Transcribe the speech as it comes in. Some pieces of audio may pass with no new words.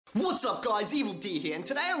What's up guys, Evildea here, and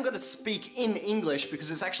today I'm going to speak in English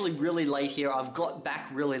because it's actually really late here. I've got back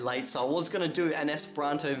really late, so I was going to do an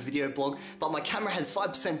Esperanto video blog, but my camera has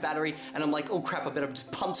 5% battery, and I'm like, oh crap, I better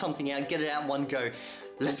just pump something out, get it out in one go.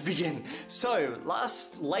 Let's begin. So,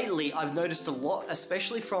 lately I've noticed a lot,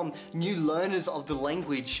 especially from new learners of the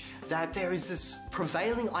language, that there is this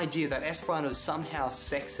prevailing idea that Esperanto is somehow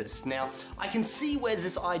sexist. Now, I can see where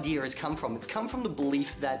this idea has come from. It's come from the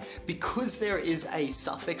belief that because there is a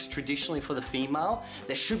suffix traditionally for the female,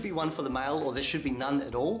 there should be one for the male, or there should be none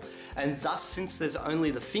at all, and thus, since there's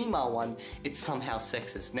only the female one, it's somehow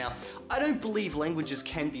sexist. Now, I don't believe languages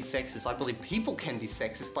can be sexist. I believe people can be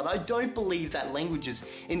sexist, but I don't believe that languages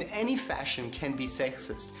in any fashion can be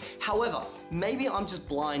sexist. However, maybe I'm just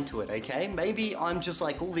blind to it, okay? Maybe I'm just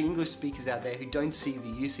like all the English speakers out there who don't see the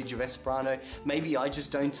usage of Esperanto. Maybe I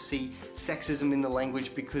just don't see sexism in the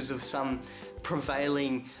language because of some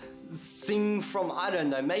prevailing thing from, I don't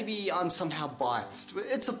know, maybe I'm somehow biased.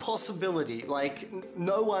 It's a possibility. Like,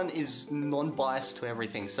 no one is non-biased to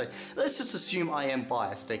everything, so let's just assume I am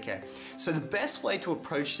biased, okay? So the best way to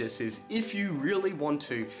approach this is, if you really want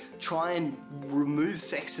to try and remove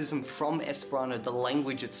sexism from Esperanto, the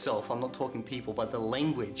language itself, I'm not talking people, but the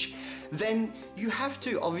language, then you have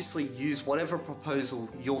to obviously use whatever proposal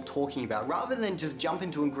you're talking about, rather than just jump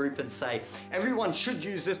into a group and say, everyone should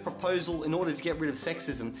use this proposal in order to get rid of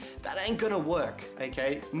sexism. That ain't gonna work,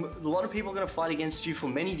 okay? A lot of people are gonna fight against you for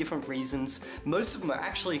many different reasons. Most of them are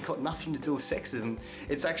actually got nothing to do with sexism.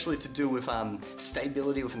 It's actually to do with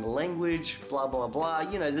stability within the language, blah, blah, blah.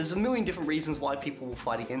 You know, there's a million different reasons why people will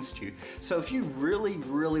fight against you. So if you really,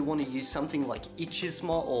 really want to use something like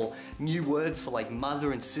iĉismo or new words for like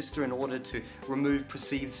mother and sister in order to remove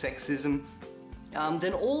perceived sexism,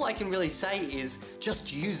 then all I can really say is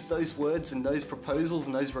just use those words and those proposals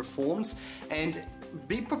and those reforms, and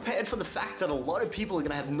be prepared for the fact that a lot of people are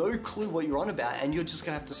going to have no clue what you're on about, and you're just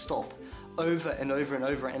going to have to stop over and over and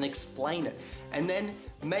over and explain it. And then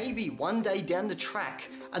maybe one day down the track,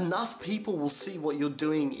 enough people will see what you're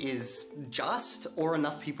doing is just, or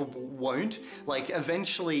enough people won't. Like,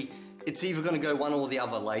 eventually it's either going to go one or the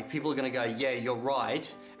other. Like, people are going to go, yeah, you're right,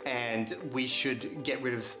 and we should get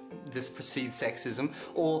rid of this perceived sexism,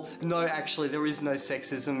 or no, actually there is no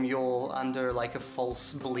sexism, you're under like a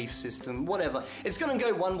false belief system, whatever. It's gonna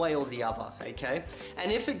go one way or the other, okay?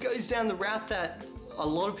 And if it goes down the route that a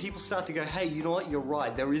lot of people start to go, hey, you know what, you're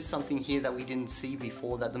right, there is something here that we didn't see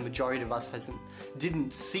before, that the majority of us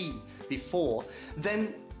didn't see before,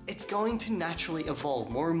 then it's going to naturally evolve.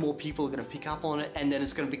 More and more people are going to pick up on it, and then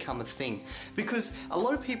it's going to become a thing. Because a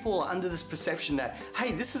lot of people are under this perception that,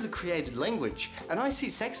 hey, this is a created language, and I see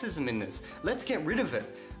sexism in this. Let's get rid of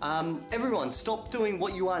it. Everyone, stop doing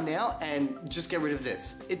what you are now and just get rid of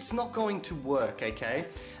this. It's not going to work, okay?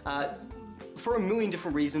 For a million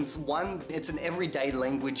different reasons. One, it's an everyday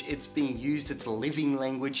language, it's being used, it's a living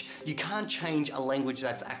language. You can't change a language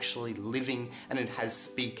that's actually living and it has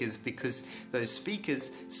speakers, because those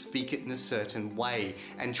speakers speak it in a certain way.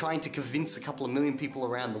 And trying to convince a couple of million people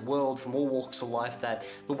around the world from all walks of life that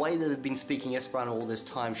the way that they've been speaking Esperanto all this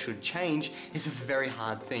time should change is a very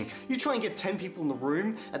hard thing. You try and get 10 people in the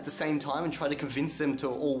room at the same time and try to convince them to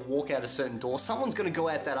all walk out a certain door, someone's going to go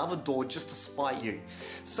out that other door just to spite you.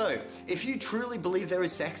 So, if you truly believe there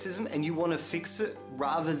is sexism and you want to fix it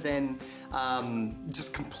rather than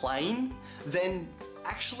just complain, then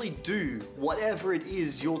actually do whatever it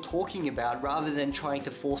is you're talking about, rather than trying to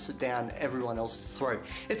force it down everyone else's throat.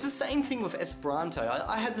 It's the same thing with Esperanto.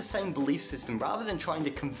 I had the same belief system. Rather than trying to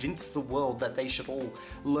convince the world that they should all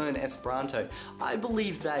learn Esperanto, I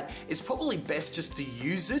believe that it's probably best just to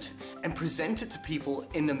use it and present it to people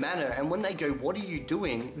in a manner, and when they go, what are you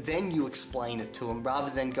doing, then you explain it to them, rather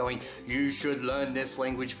than going, you should learn this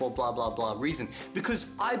language for blah blah blah reason.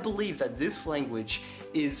 Because I believe that this language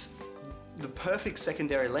is the perfect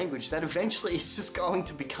secondary language that eventually is just going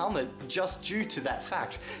to become it, just due to that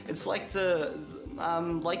fact. It's like the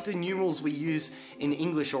numerals we use in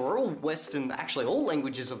English, or all Western, actually all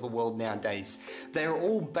languages of the world nowadays. They're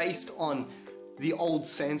all based on the old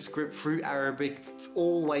Sanskrit through Arabic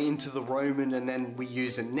all the way into the Roman, and then we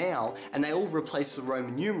use it now, and they all replace the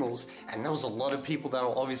Roman numerals. And there was a lot of people that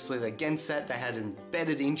were obviously against that. They had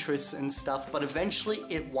embedded interests and stuff, but eventually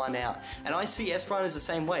it won out. And I see Esperanto as the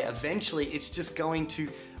same way. Eventually it's just going to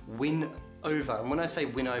win over. And when I say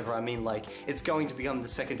win over, I mean like it's going to become the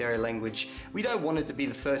secondary language. We don't want it to be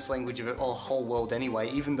the first language of the whole world anyway,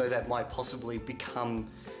 even though that might possibly become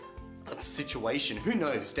a situation, who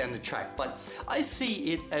knows, down the track. But I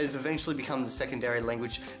see it as eventually become the secondary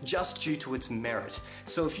language just due to its merit.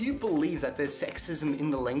 So if you believe that there's sexism in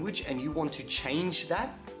the language and you want to change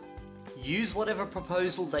that, use whatever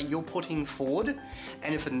proposal that you're putting forward,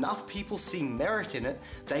 and if enough people see merit in it,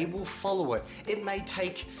 they will follow it. It may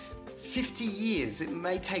take 50 years, it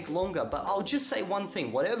may take longer, but I'll just say one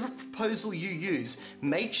thing: whatever proposal you use,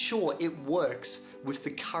 make sure it works with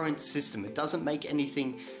the current system. It doesn't make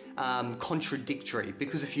anything contradictory,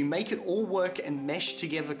 because if you make it all work and mesh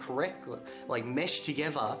together correctly, like mesh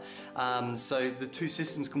together, so the two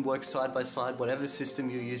systems can work side by side, whatever system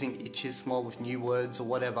you're using, iĉismo with new words or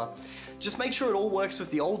whatever, just make sure it all works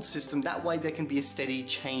with the old system. That way there can be a steady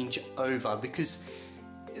change over, because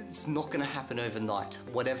it's not going to happen overnight.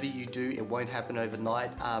 Whatever you do, it won't happen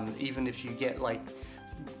overnight. Even if you get like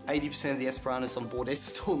 80% of the Esperantists on board, it's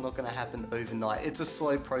still not going to happen overnight. It's a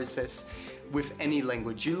slow process with any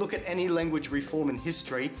language. You look at any language reform in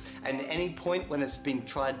history, and any point when it's been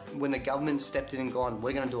tried, when the government stepped in and gone,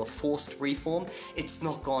 we're going to do a forced reform, it's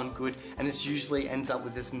not gone good, and it's usually ends up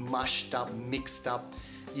with this mushed up, mixed up,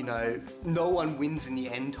 you know, no one wins in the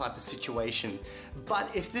end type of situation.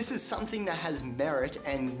 But if this is something that has merit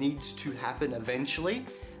and needs to happen eventually,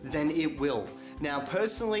 then it will. Now,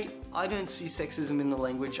 personally, I don't see sexism in the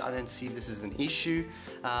language. I don't see this as an issue.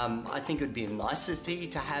 I think it would be a nicety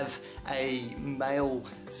to have a male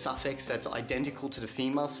suffix that's identical to the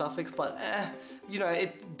female suffix, but you know,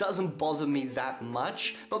 it doesn't bother me that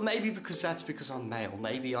much. But maybe because I'm male.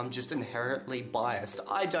 Maybe I'm just inherently biased.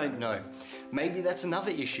 I don't know. Maybe that's another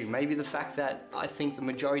issue. Maybe the fact that I think the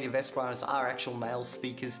majority of Esperantists are actual male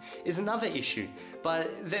speakers is another issue. But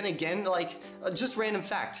then again, like, just random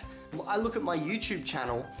fact, I look at my YouTube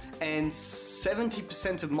channel and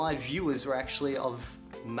 70% of my viewers are actually of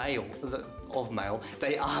male.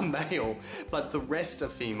 They are male, but the rest are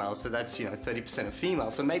female, so that's, you know, 30% of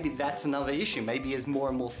females. So maybe that's another issue. Maybe as more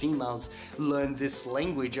and more females learn this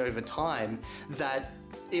language over time, that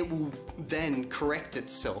it will then correct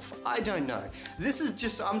itself. I don't know. This is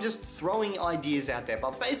just, I'm just throwing ideas out there,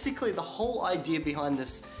 but basically the whole idea behind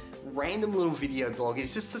this random little video blog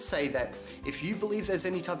is just to say that if you believe there's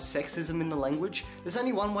any type of sexism in the language, there's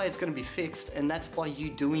only one way it's going to be fixed, and that's by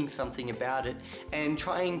you doing something about it and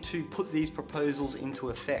trying to put these proposals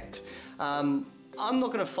into effect. I'm not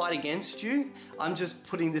going to fight against you. I'm just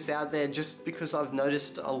putting this out there just because I've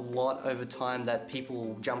noticed a lot over time that people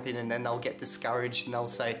will jump in and then they'll get discouraged and they'll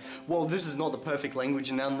say, well, this is not the perfect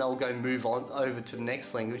language, and then they'll go move on over to the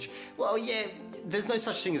next language. Well, yeah, there's no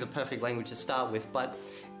such thing as a perfect language to start with, but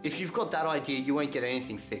if you've got that idea, you won't get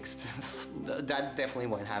anything fixed. That definitely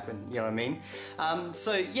won't happen, you know what I mean?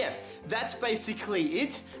 So yeah, that's basically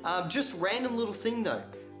it. Just random little thing though.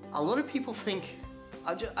 A lot of people think,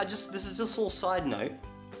 this is just all side note.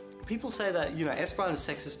 People say that, you know, Esperanto is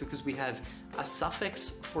sexist because we have a suffix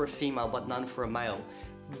for a female but none for a male.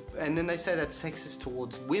 And then they say that's sexist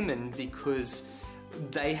towards women because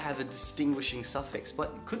they have a distinguishing suffix.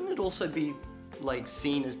 But couldn't it also be like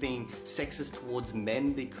seen as being sexist towards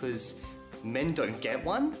men because men don't get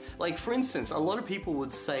one? Like, for instance, a lot of people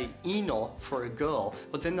would say ino for a girl,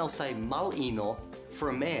 but then they'll say mal ino for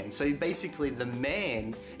a man. So basically the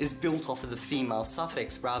man is built off of the female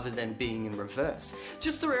suffix rather than being in reverse.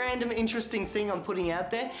 Just a random interesting thing I'm putting out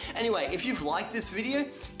there. Anyway, if you've liked this video,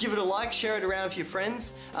 give it a like, share it around with your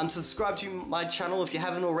friends, subscribe to my channel if you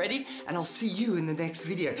haven't already, and I'll see you in the next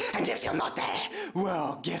video. And if you're not there,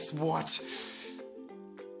 well, guess what?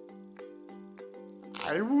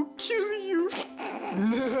 I will kill you.